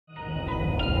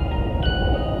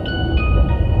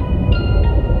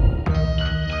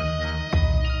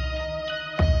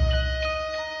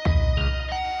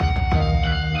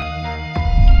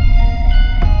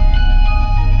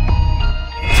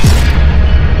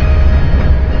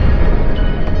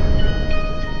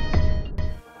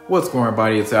What's going on,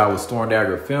 everybody? It's Al with Storm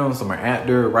Dagger Films. I'm an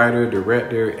actor, writer,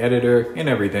 director, editor, and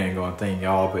everything going thing,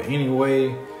 y'all. But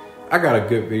anyway, I got a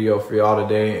good video for y'all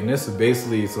today, and this is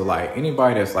basically so like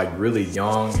anybody that's like really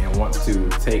young and wants to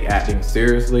take acting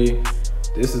seriously.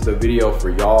 This is the video for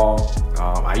y'all.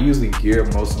 I usually gear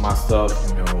most of my stuff,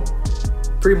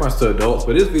 pretty much to adults,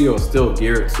 but this video is still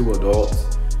geared to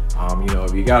adults.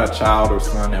 If you got a child or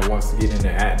son that wants to get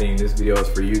into acting, this video is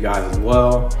for you guys as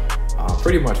well.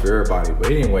 Pretty much for everybody.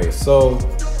 But anyway, so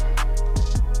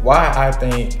why I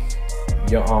think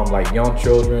young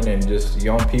children and just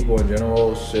young people in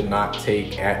general should not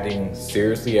take acting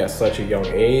seriously at such a young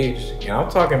age. And I'm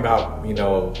talking about,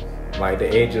 like the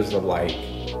ages of like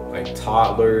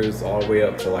toddlers all the way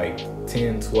up to like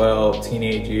 10, 12,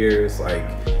 teenage years. Like,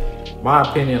 my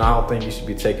opinion, I don't think you should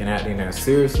be taking acting that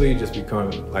seriously just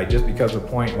because of the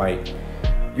point, like,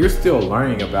 you're still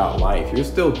learning about life. You're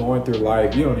still going through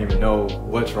life. You don't even know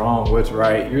what's wrong, what's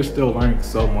right. You're still learning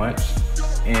so much.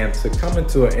 And to come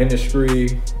into an industry,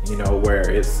 where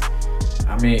it's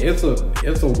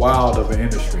a wild of an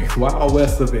industry, wild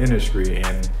west of an industry.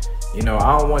 And,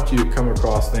 I don't want you to come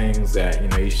across things that,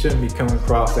 you shouldn't be coming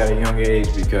across at a young age,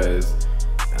 because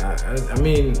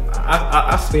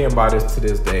I stand by this to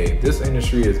this day. This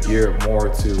industry is geared more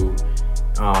to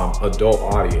adult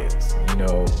audience,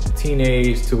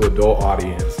 teenage to adult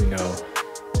audience.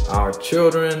 Our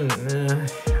children,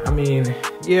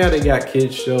 yeah, they got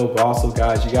kids show, but also,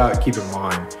 guys, you gotta keep in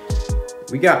mind,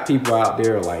 we got people out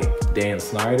there like Dan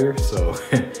Snyder. So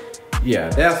yeah,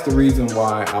 that's the reason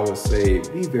why I would say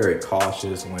be very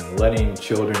cautious when letting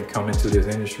children come into this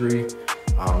industry.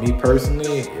 Me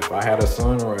personally, if I had a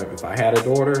son or if I had a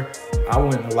daughter, I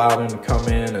wouldn't allow them to come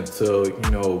in until,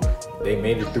 they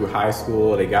made it through high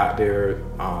school, they got their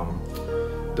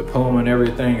diploma and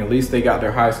everything. At least they got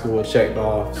their high school checked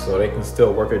off, so they can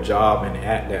still work a job and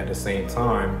act at the same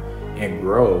time and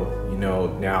grow.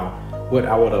 Now what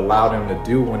I would allow them to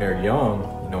do when they're young,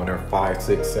 when they're 5,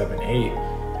 6, 7, 8,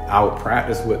 I would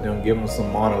practice with them, give them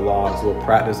some monologues, we'll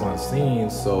practice on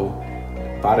scenes, so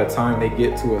by the time they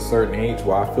get to a certain age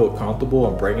where I feel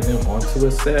comfortable in bringing them onto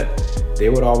a set, they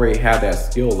would already have that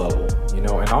skill level,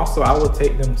 and also I would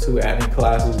take them to acting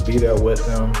classes, be there with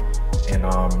them, and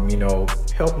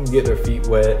help them get their feet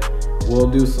wet.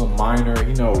 We'll do some minor,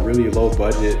 really low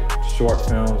budget short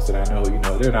films that I know,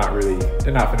 they're not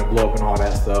gonna blow up and all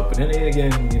that stuff, but then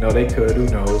again, they could, who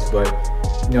knows, but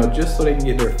just so they can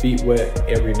get their feet wet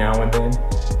every now and then.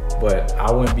 But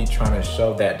I wouldn't be trying to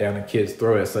shove that down a kid's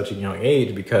throat at such a young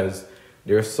age, because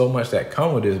there's so much that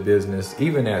come with this business.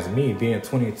 Even as me being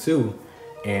 22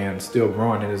 and still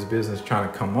growing in this business,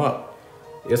 trying to come up,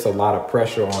 it's a lot of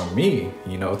pressure on me.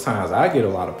 Times I get a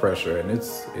lot of pressure, and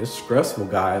it's stressful,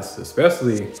 guys,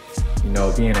 especially,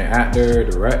 being an actor,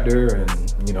 director,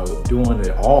 and, doing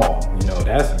it all.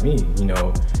 That's me,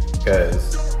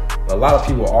 because a lot of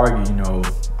people argue,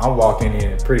 I'm walking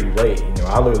in pretty late.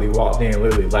 I literally walked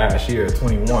in last year,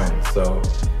 21. So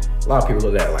a lot of people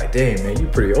look at it like, dang, man, you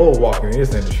pretty old walking in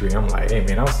this industry. I'm like, hey,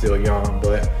 man, I'm still young,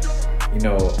 but,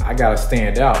 I gotta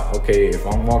stand out. Okay, if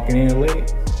I'm walking in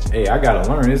late, hey, I gotta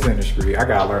learn this industry. I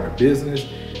gotta learn the business.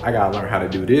 I gotta learn how to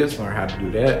do this, learn how to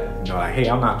do that. Like, hey,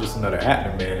 I'm not just another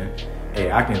actor, man.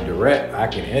 Hey, I can direct, I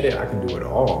can edit, I can do it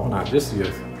all. I'm not just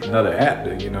another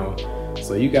actor,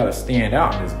 So you gotta stand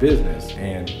out in this business.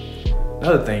 And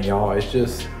another thing, y'all, it's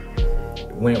just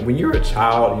when you're a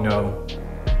child,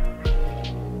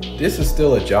 this is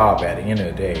still a job at the end of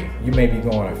the day. You may be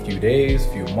going a few days,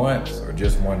 few months, or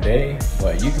just one day,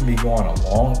 but you can be going a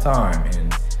long time.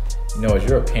 And as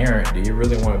you're a parent, do you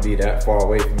really want to be that far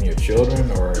away from your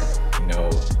children, or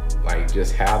like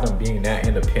just have them being that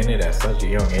independent at such a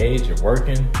young age and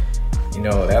working?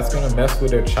 That's gonna mess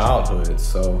with their childhood.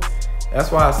 So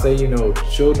that's why I say,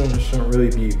 children shouldn't really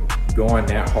be going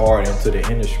that hard into the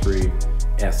industry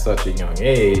at such a young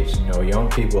age. Young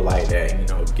people like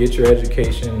that, get your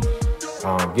education,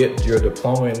 get your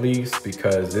diploma at least,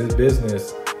 because this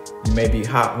business, you may be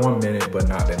hot one minute, but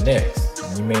not the next.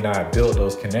 And you may not build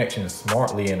those connections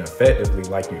smartly and effectively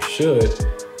like you should,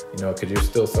 because you're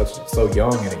still so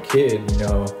young and a kid, you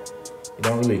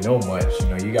don't really know much.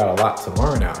 You got a lot to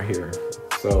learn out here.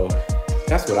 So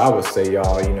that's what I would say,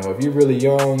 y'all. If you're really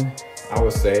young, I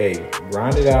would say, hey,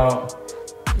 grind it out,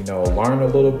 learn a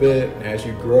little bit as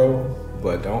you grow,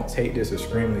 but don't take this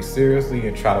extremely seriously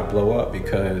and try to blow up,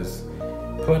 because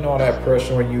putting all that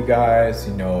pressure on you guys,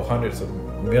 hundreds of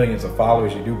millions of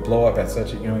followers, you do blow up at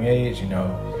such a young age,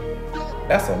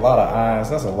 that's a lot of eyes,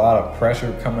 that's a lot of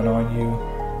pressure coming on you.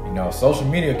 Social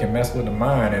media can mess with the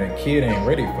mind, and a kid ain't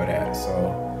ready for that.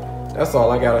 So that's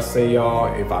all I gotta say,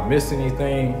 y'all. If I missed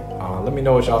anything, let me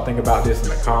know what y'all think about this in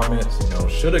the comments.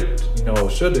 Should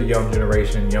the young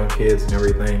generation, young kids and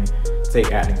everything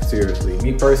take acting seriously?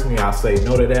 Me personally, I say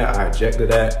no to that. I object to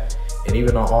that. And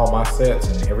even on all my sets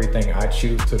and everything I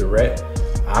choose to direct,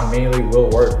 I mainly will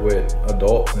work with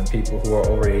adults and people who are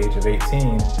over the age of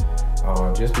 18,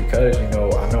 just because,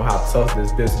 I know how tough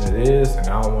this business is, and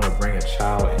I don't want to bring a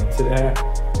child into that.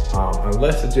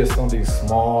 Unless it's just something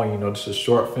small, just a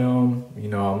short film, I'm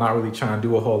not really trying to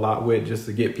do a whole lot with, just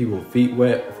to get people's feet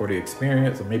wet for the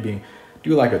experience, or maybe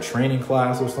do like a training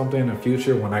class or something in the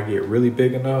future when I get really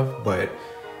big enough. But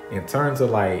in terms of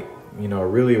like,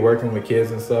 really working with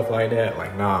kids and stuff like that,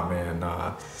 like, nah, man,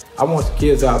 nah. I want the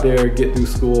kids out there, get through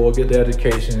school, get their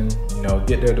education,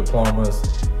 get their diplomas,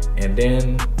 and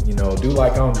then, do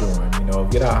like I'm doing,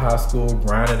 get out of high school,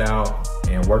 grind it out,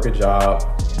 and work a job,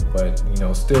 but,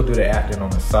 still do the acting on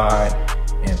the side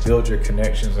and build your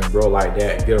connections and grow like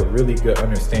that. Get a really good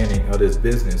understanding of this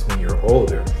business when you're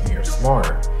older, when you're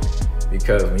smarter.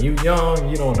 Because when you're young,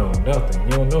 you don't know nothing.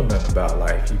 You don't know nothing about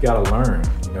life. You gotta learn,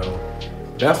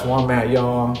 That's where I'm at,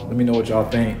 y'all. Let me know what y'all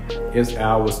think. It's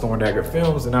Al with Storm Dagger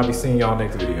Films, and I'll be seeing y'all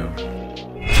next video.